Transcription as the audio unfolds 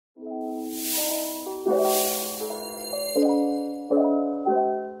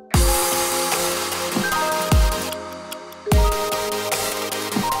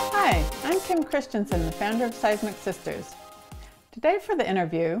Christensen, the founder of Seismic Sisters. Today for the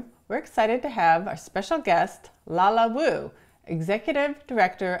interview, we're excited to have our special guest, Lala Wu, Executive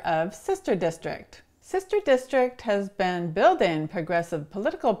Director of Sister District. Sister District has been building progressive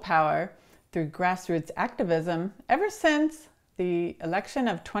political power through grassroots activism ever since the election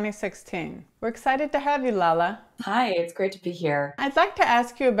of 2016. We're excited to have you, Lala. Hi, it's great to be here. I'd like to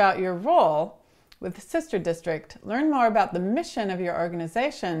ask you about your role with the Sister District, learn more about the mission of your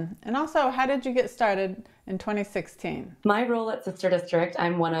organization, and also how did you get started in 2016? My role at Sister District,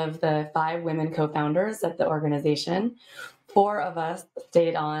 I'm one of the 5 women co-founders at the organization. 4 of us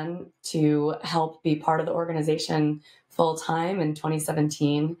stayed on to help be part of the organization full-time in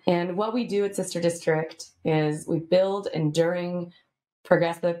 2017. And what we do at Sister District is we build enduring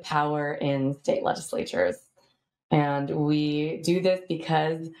progressive power in state legislatures. And we do this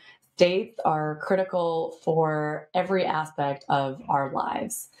because states are critical for every aspect of our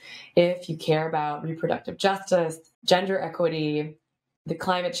lives. If you care about reproductive justice, gender equity, the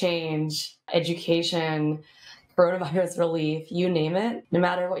climate change, education, coronavirus relief, you name it, no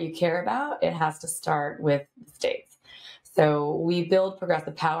matter what you care about, it has to start with the states. So we build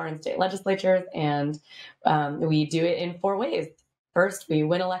progressive power in state legislatures, and we do it in 4 ways. First, we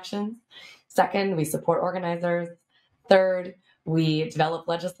win elections. Second, we support organizers. Third, we develop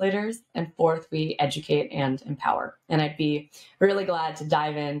legislators, and 4th, we educate and empower. And I'd be really glad to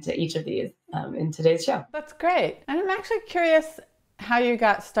dive into each of these in today's show. That's great. And I'm actually curious how you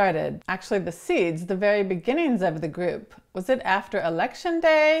got started. Actually, the seeds, the very beginnings of the group. Was it after Election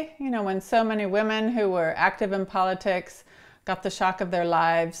Day, when so many women who were active in politics got the shock of their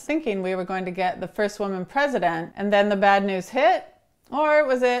lives, thinking we were going to get the first woman president, and then the bad news hit? Or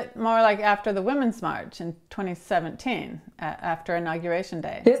was it more like after the Women's March in 2017, after Inauguration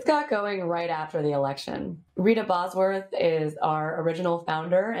Day? This got going right after the election. Rita Bosworth is our original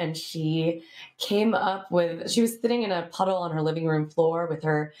founder, and she was sitting in a puddle on her living room floor with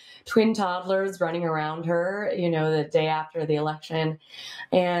her twin toddlers running around her, the day after the election.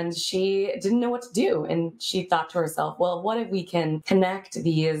 And she didn't know what to do. And she thought to herself, well, what if we can connect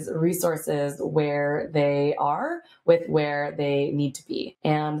these resources where they are with where they need to be?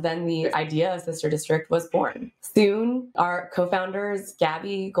 And then the idea of Sister District was born. Soon, our co-founders,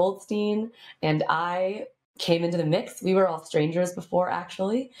 Gabby Goldstein and I, came into the mix. We were all strangers before,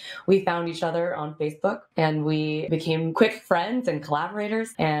 actually. We found each other on Facebook, and we became quick friends and collaborators.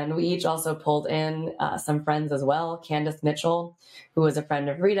 And we each also pulled in some friends as well. Candace Mitchell, who was a friend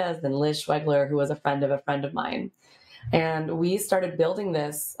of Rita's, and Liz Schwegler, who was a friend of mine. And we started building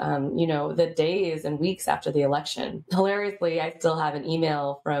this, the days and weeks after the election. Hilariously, I still have an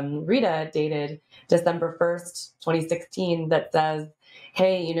email from Rita dated December 1st, 2016 that says,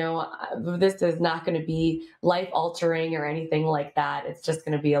 hey, this is not going to be life-altering or anything like that. It's just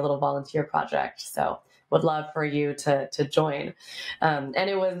going to be a little volunteer project. So would love for you to join. And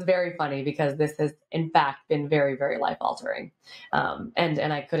it was very funny because this has, in fact, been very, very life-altering. And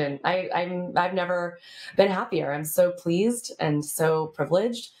I've never been happier. I'm so pleased and so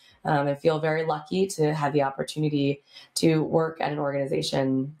privileged. I feel very lucky to have the opportunity to work at an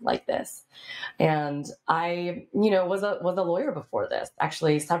organization like this. And I, was a lawyer before this.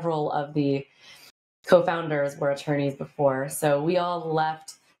 Actually, several of the co-founders were attorneys before. So we all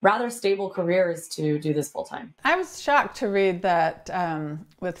left rather stable careers to do this full time. I was shocked to read that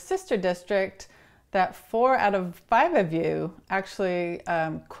with Sister District, that 4 out of 5 of you actually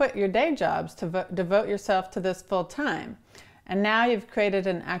quit your day jobs to devote yourself to this full time. And now you've created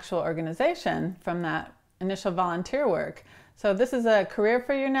an actual organization from that initial volunteer work. So this is a career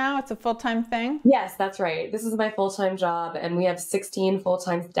for you now? It's a full-time thing? Yes, that's right. This is my full-time job, and we have 16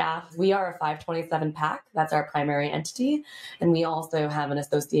 full-time staff. We are a 527 PAC. That's our primary entity. And we also have an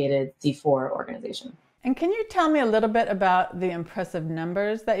associated C4 organization. And can you tell me a little bit about the impressive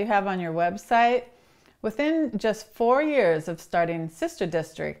numbers that you have on your website? Within just 4 years of starting Sister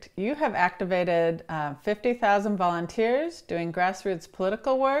District, you have activated 50,000 volunteers doing grassroots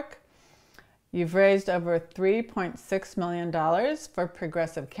political work. You've raised over $3.6 million for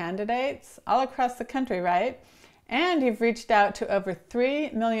progressive candidates all across the country, right? And you've reached out to over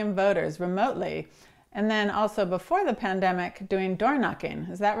 3 million voters remotely. And then also before the pandemic, doing door knocking.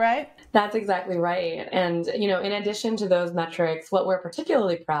 Is that right? That's exactly right. And, in addition to those metrics, what we're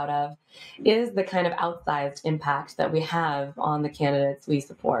particularly proud of is the kind of outsized impact that we have on the candidates we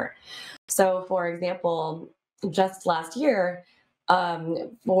support. So, for example, just last year,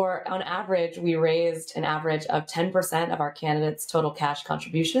 on average, we raised an average of 10% of our candidates' total cash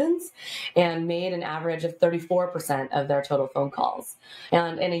contributions and made an average of 34% of their total phone calls.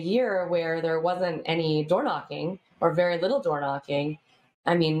 And in a year where there wasn't any door knocking or very little door knocking,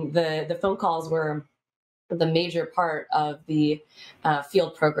 I mean, the phone calls were the major part of the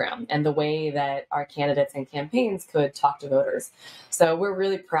field program and the way that our candidates and campaigns could talk to voters. So we're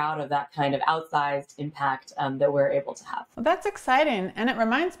really proud of that kind of outsized impact that we're able to have. Well, that's exciting. And it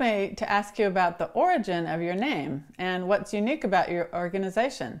reminds me to ask you about the origin of your name and what's unique about your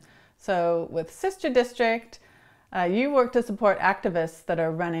organization. So with Sister District, you work to support activists that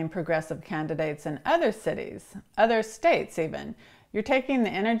are running progressive candidates in other cities, other states even. You're taking the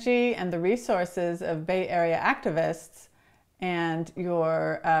energy and the resources of Bay Area activists and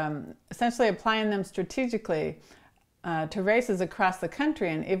you're essentially applying them strategically to races across the country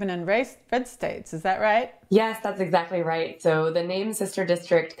and even in red states. Is that right? Yes, that's exactly right. So the name Sister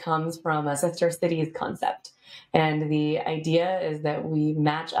District comes from a sister cities concept. And the idea is that we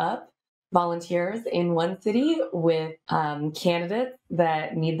match up volunteers in one city with candidates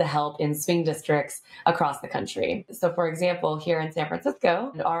that need the help in swing districts across the country. So for example, here in San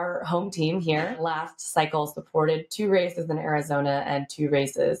Francisco, our home team here last cycle supported 2 races in Arizona and 2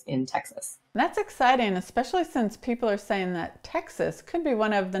 races in Texas. That's exciting, especially since people are saying that Texas could be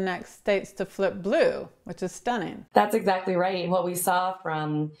one of the next states to flip blue, which is stunning. That's exactly right. What we saw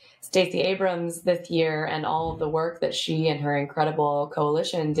from Stacey Abrams this year and all of the work that she and her incredible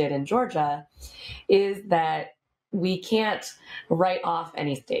coalition did in Georgia is that we can't write off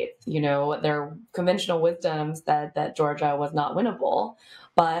any states. You know, there are conventional wisdoms that Georgia was not winnable,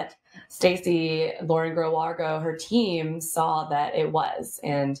 but Stacey, Lauren Grow-Wargo, her team saw that it was,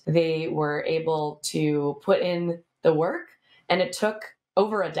 and they were able to put in the work, and it took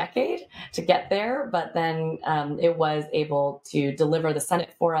over a decade to get there, but then it was able to deliver the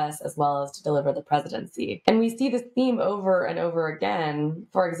Senate for us as well as to deliver the presidency. And we see this theme over and over again,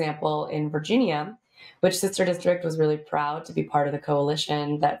 for example, in Virginia, which Sister District was really proud to be part of the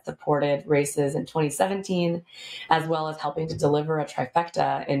coalition that supported races in 2017, as well as helping to deliver a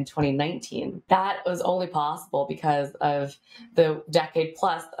trifecta in 2019. That was only possible because of the decade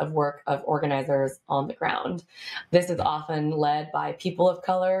plus of work of organizers on the ground. This is often led by people of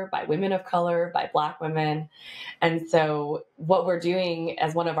color, by women of color, by Black women. And so what we're doing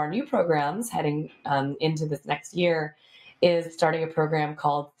as one of our new programs heading into this next year is starting a program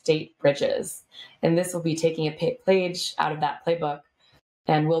called State Bridges. And this will be taking a page out of that playbook,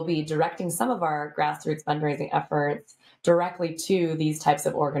 and we'll be directing some of our grassroots fundraising efforts directly to these types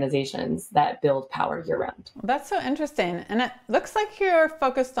of organizations that build power year-round. That's so interesting. And it looks like you're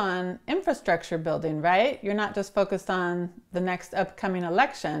focused on infrastructure building, right? You're not just focused on the next upcoming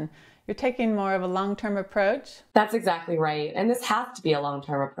election. You're taking more of a long-term approach? That's exactly right. And this has to be a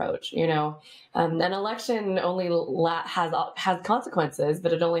long-term approach. You know, an election only has consequences,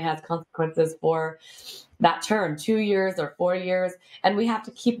 but it only has consequences for that term, 2 years or 4 years. And we have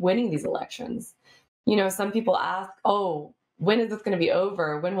to keep winning these elections. You know, some people ask, oh, when is this going to be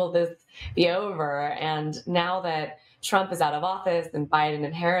over? When will this be over? And now that Trump is out of office and Biden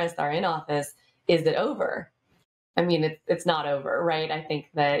and Harris are in office, is it over? I mean, it's not over, right? I think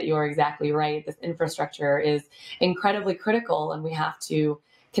that you're exactly right. This infrastructure is incredibly critical, and we have to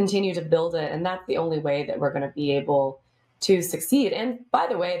continue to build it. And that's the only way that we're going to be able to succeed. And by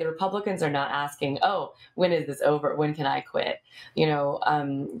the way, the Republicans are not asking, oh, when is this over? When can I quit? You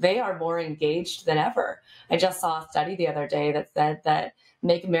know, they are more engaged than ever. I just saw a study the other day that said that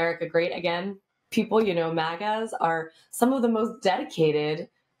Make America Great Again people, you know, MAGAs, are some of the most dedicated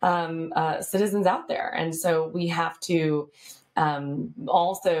citizens out there. And so we have to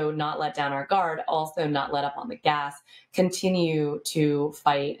also not let down our guard, also not let up on the gas, continue to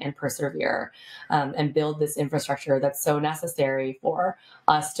fight and persevere and build this infrastructure that's so necessary for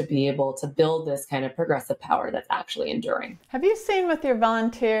us to be able to build this kind of progressive power that's actually enduring. Have you seen with your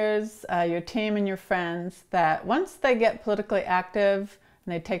volunteers, your team and your friends, that once they get politically active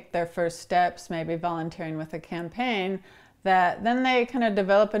and they take their first steps, maybe volunteering with a campaign, that then they kind of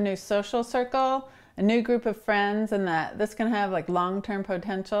develop a new social circle, a new group of friends, and that this can have like long-term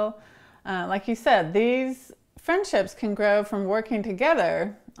potential? Like you said, these friendships can grow from working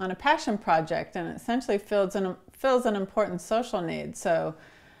together on a passion project, and it essentially fills an important social need. So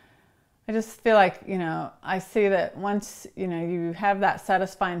I just feel like, you know, I see that once, you know, you have that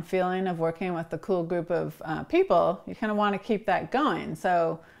satisfying feeling of working with a cool group of people, you kind of want to keep that going.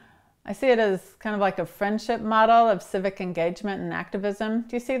 So I see it as kind of like a friendship model of civic engagement and activism.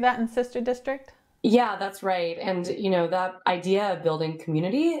 Do you see that in Sister District? Yeah, that's right. And, you know, that idea of building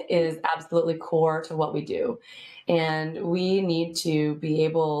community is absolutely core to what we do. And we need to be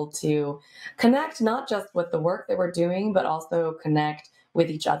able to connect not just with the work that we're doing, but also connect with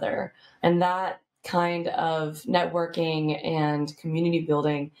each other. And that kind of networking and community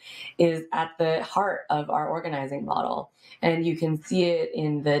building is at the heart of our organizing model. And you can see it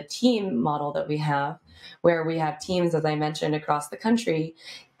in the team model that we have, where we have teams, as I mentioned, across the country.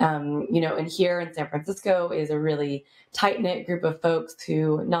 And here in San Francisco is a really tight-knit group of folks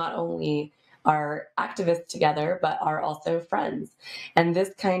who not only are activists together, but are also friends. And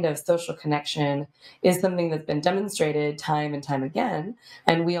this kind of social connection is something that's been demonstrated time and time again.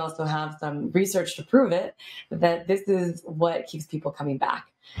 And we also have some research to prove it, that this is what keeps people coming back.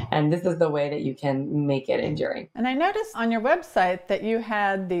 And this is the way that you can make it enduring. And I noticed on your website that you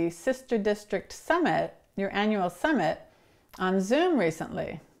had the Sister District Summit, your annual summit, on Zoom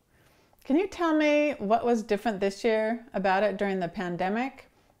recently. Can you tell me what was different this year about it during the pandemic?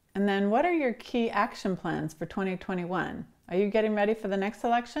 And then what are your key action plans for 2021? Are you getting ready for the next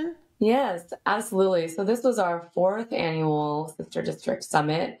election? Yes, absolutely. So this was our 4th annual Sister District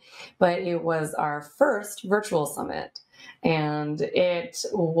Summit, but it was our first virtual summit. And it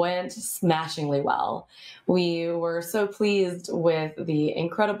went smashingly well. We were so pleased with the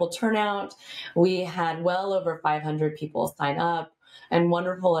incredible turnout. We had well over 500 people sign up and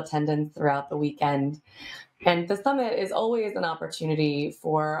wonderful attendance throughout the weekend. And the summit is always an opportunity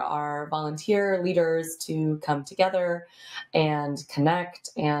for our volunteer leaders to come together and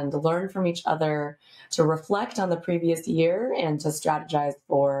connect and learn from each other, to reflect on the previous year and to strategize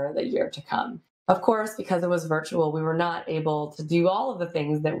for the year to come. Of course, because it was virtual, we were not able to do all of the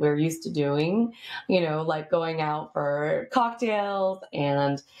things that we're used to doing, like going out for cocktails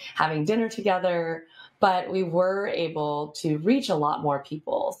and having dinner together. But we were able to reach a lot more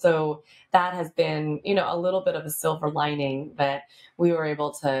people. So that has been, a little bit of a silver lining, that we were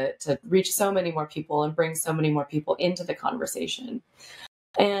able to reach so many more people and bring so many more people into the conversation.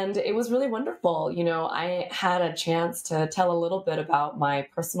 And it was really wonderful. I had a chance to tell a little bit about my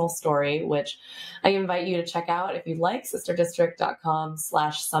personal story, which I invite you to check out if you'd like,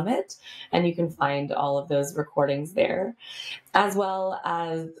 sisterdistrict.com/summit, and you can find all of those recordings there, as well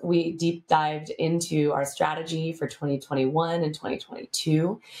as we deep dived into our strategy for 2021 and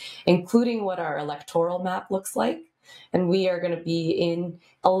 2022, including what our electoral map looks like. And we are going to be in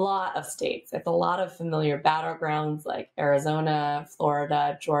a lot of states. It's a lot of familiar battlegrounds like Arizona,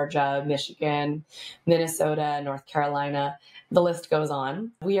 Florida, Georgia, Michigan, Minnesota, North Carolina. The list goes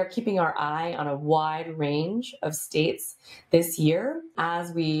on. We are keeping our eye on a wide range of states this year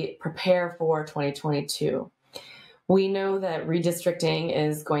as we prepare for 2022. We know that redistricting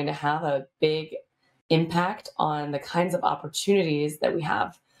is going to have a big impact on the kinds of opportunities that we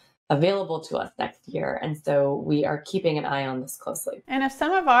have available to us next year. And so we are keeping an eye on this closely. And if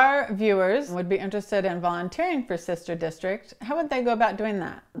some of our viewers would be interested in volunteering for Sister District, how would they go about doing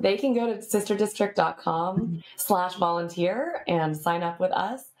that? They can go to sisterdistrict.com/volunteer and sign up with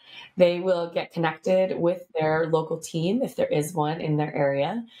us. They will get connected with their local team if there is one in their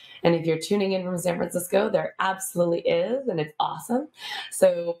area. And if you're tuning in from San Francisco, there absolutely is, and it's awesome.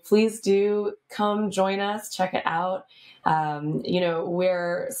 So please do come join us, check it out.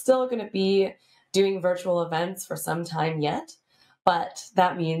 We're still going to be doing virtual events for some time yet, but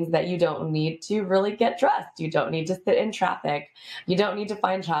that means that you don't need to really get dressed. You don't need to sit in traffic. You don't need to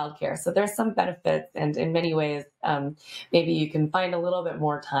find childcare. So there's some benefits, and in many ways, maybe you can find a little bit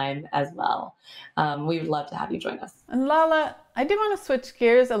more time as well. We would love to have you join us. And Lala, I do want to switch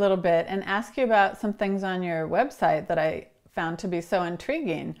gears a little bit and ask you about some things on your website that I found to be so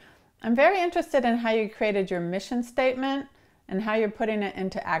intriguing. I'm very interested in how you created your mission statement and how you're putting it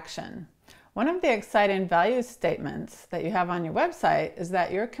into action. One of the exciting values statements that you have on your website is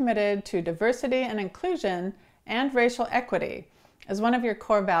that you're committed to diversity and inclusion and racial equity as one of your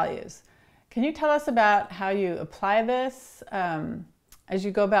core values. Can you tell us about how you apply this as you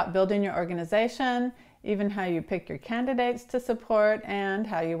go about building your organization, even how you pick your candidates to support, and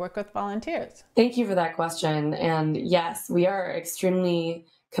how you work with volunteers? Thank you for that question. And yes, we are extremely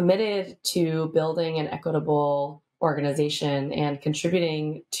committed to building an equitable organization and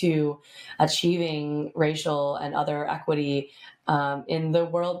contributing to achieving racial and other equity in the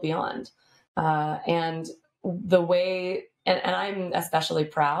world beyond. And I'm especially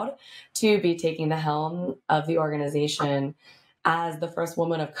proud to be taking the helm of the organization as the first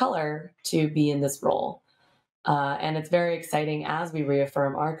woman of color to be in this role. And it's very exciting as we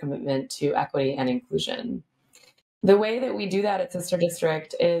reaffirm our commitment to equity and inclusion. The way that we do that at Sister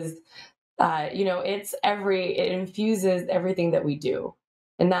District is, it infuses everything that we do.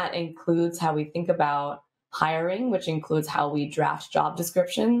 And that includes how we think about hiring, which includes how we draft job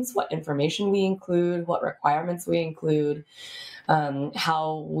descriptions, what information we include, what requirements we include,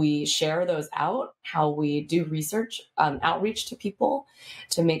 how we share those out, how we do research, outreach to people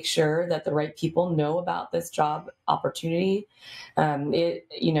to make sure that the right people know about this job opportunity. It,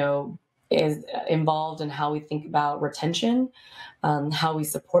 is involved in how we think about retention, how we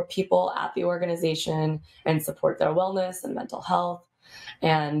support people at the organization and support their wellness and mental health.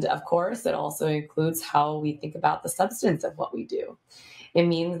 And of course, it also includes how we think about the substance of what we do. It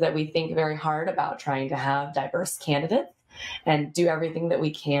means that we think very hard about trying to have diverse candidates and do everything that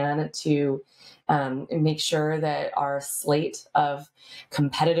we can to make sure that our slate of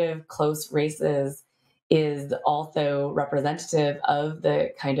competitive, close races is also representative of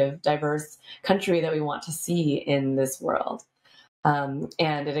the kind of diverse country that we want to see in this world. And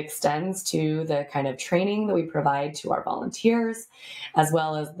it extends to the kind of training that we provide to our volunteers, as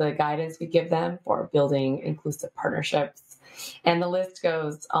well as the guidance we give them for building inclusive partnerships. And the list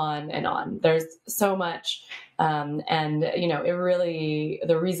goes on and on. There's so much. It really,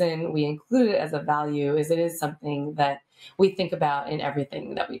 the reason we include it as a value is it is something that we think about in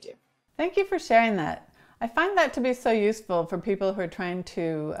everything that we do. Thank you for sharing that. I find that to be so useful for people who are trying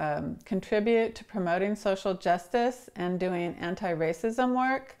to contribute to promoting social justice and doing anti-racism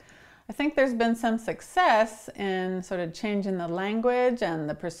work. I think there's been some success in sort of changing the language and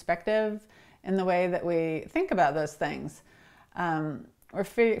the perspective in the way that we think about those things. We're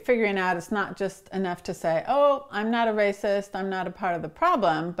figuring out it's not just enough to say, oh, I'm not a racist, I'm not a part of the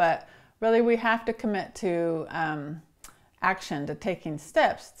problem, but really we have to commit to action, to taking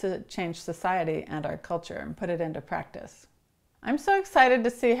steps to change society and our culture and put it into practice. I'm so excited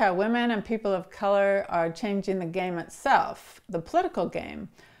to see how women and people of color are changing the game itself, the political game,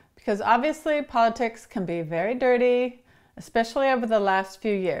 because obviously politics can be very dirty, especially over the last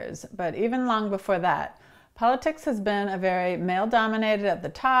few years, but even long before that. Politics has been a very male-dominated at the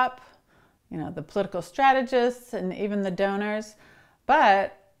top, the political strategists and even the donors,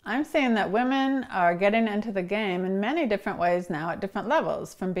 but I'm seeing that women are getting into the game in many different ways now at different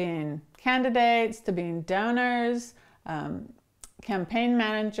levels, from being candidates to being donors, campaign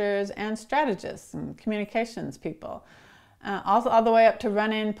managers, and strategists and communications people, also all the way up to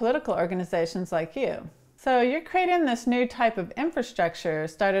running political organizations like you. So you're creating this new type of infrastructure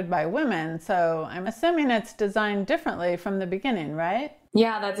started by women, so I'm assuming it's designed differently from the beginning, right?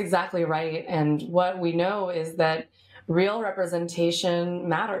 Yeah, that's exactly right. And what we know is that real representation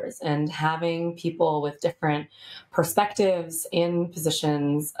matters, and having people with different perspectives in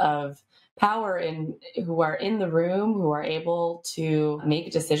positions of power who are in the room, who are able to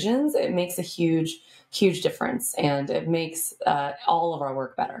make decisions, it makes a huge difference, and it makes all of our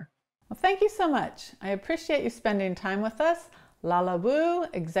work better. Well, thank you so much. I appreciate you spending time with us. Lala Wu,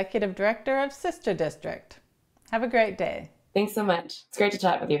 Executive Director of Sister District. Have a great day. Thanks so much. It's great to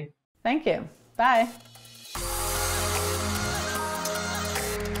chat with you. Thank you. Bye.